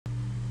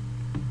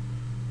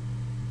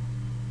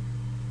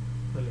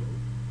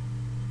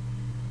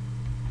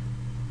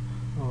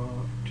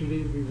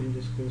Today we will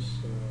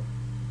discuss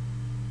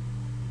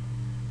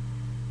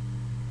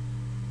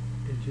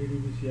a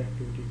JDBC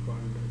activity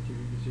called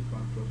JDBC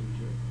call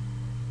procedure.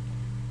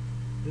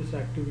 This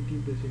activity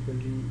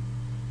basically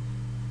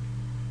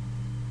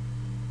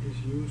is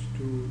used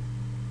to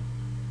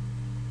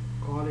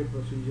call a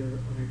procedure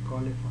or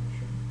call a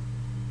function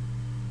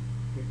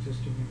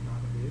existing in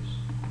database.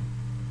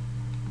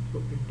 So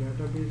in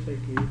database I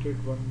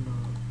created one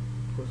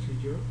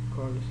procedure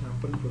called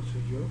sample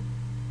procedure.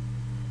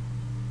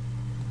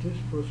 This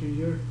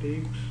procedure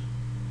takes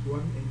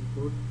one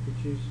input,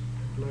 which is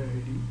employee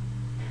ID,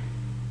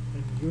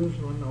 and gives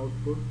one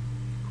output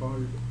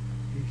called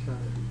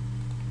salary.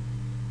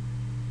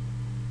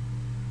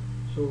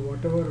 So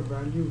whatever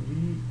value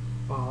we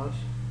pass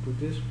to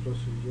this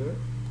procedure,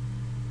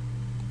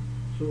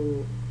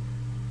 so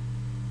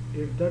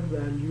if that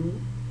value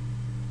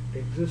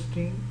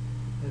existing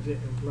as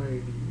an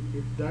employee ID,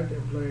 if that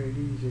employee ID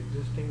is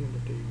existing in the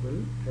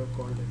table I have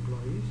called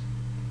employees,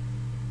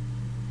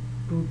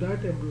 to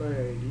that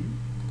employee ID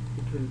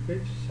it will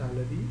fetch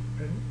salary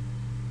and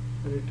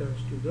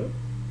returns to the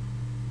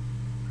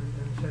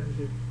and sends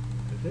it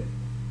as a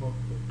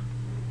output.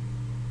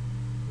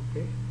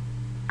 Okay,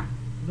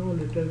 now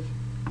let us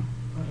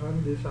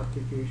run this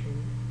application.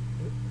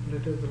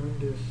 Let us run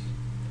this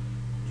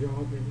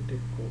job in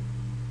Tibco.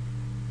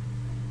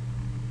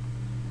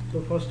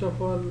 So first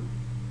of all,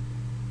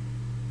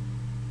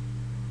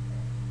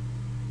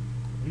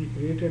 we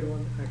created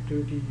one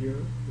activity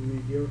here. We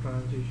gave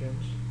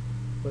transitions.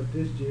 For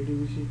this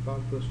JDBC call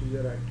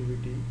procedure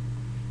activity,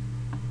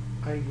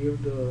 I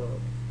gave the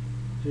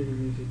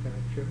JDBC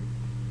connection,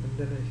 and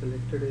then I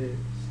selected a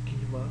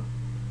schema,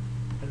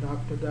 and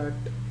after that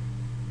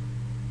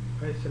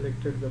I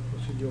selected the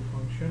procedure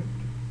function,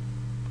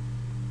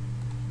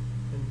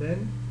 and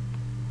then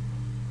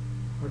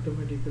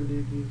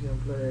automatically these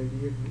employee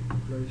ID and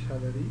employee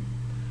salary,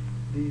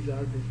 these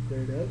are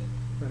displayed as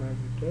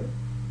parameter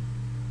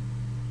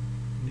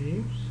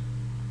names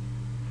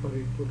for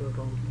input or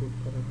output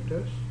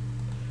parameters,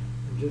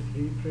 and just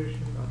refresh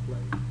and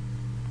apply.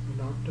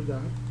 And after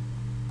that,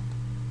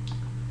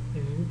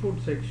 in input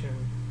section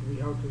we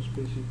have to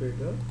specify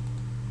the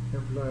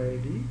employee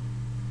ID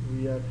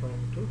we are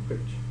trying to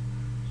fetch.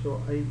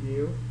 So I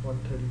gave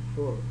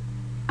 134.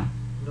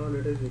 Now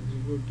let us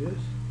execute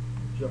this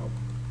job.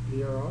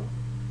 Clear all,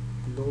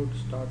 load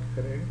start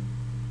current.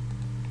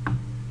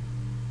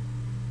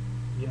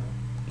 Yeah,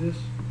 this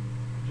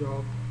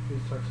job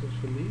is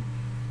successfully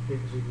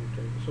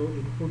executed. So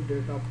input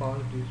data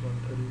passed is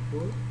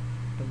 134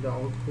 and the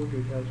output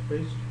it has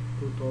fetched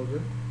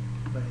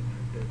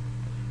 2900.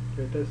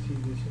 Let us see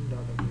this in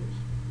database.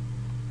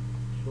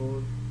 So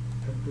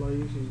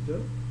employees is the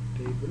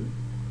table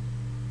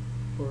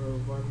for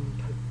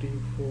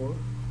 134.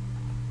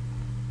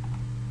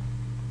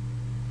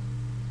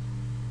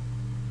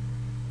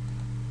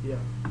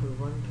 Yeah, for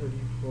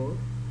 134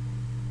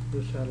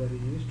 the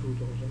salary is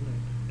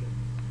 2900.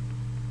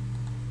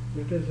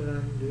 Let us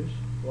run this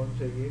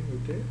once again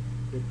with a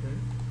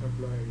different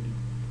employee ID.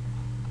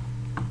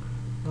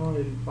 Now I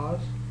will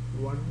pass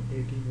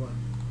 181.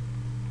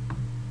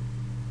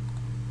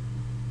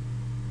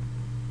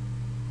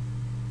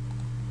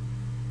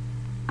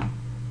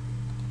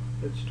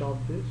 Let's stop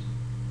this.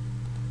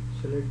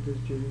 Select this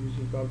JDBC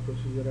call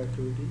procedure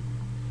activity.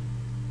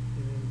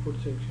 In input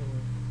section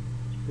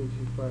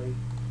specify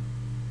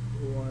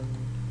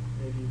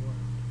 181.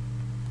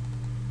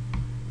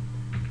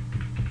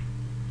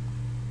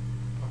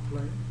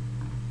 Apply.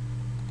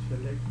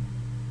 Select,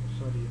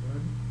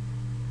 run,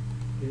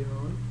 clear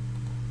all,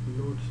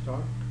 load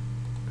start,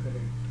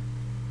 correct.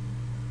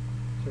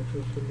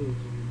 Successfully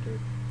executed.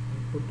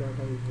 Input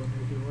data is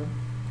 181,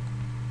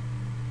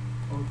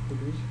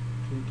 output is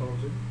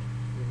 3100.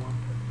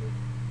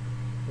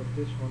 For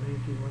this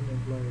 181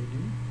 employee ID,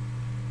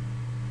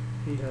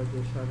 he has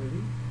a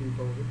salary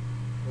 3100.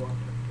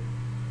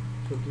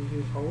 So this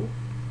is how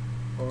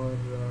our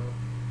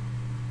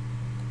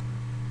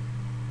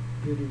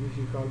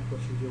JDBC call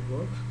procedure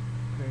works.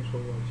 Thanks for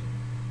watching.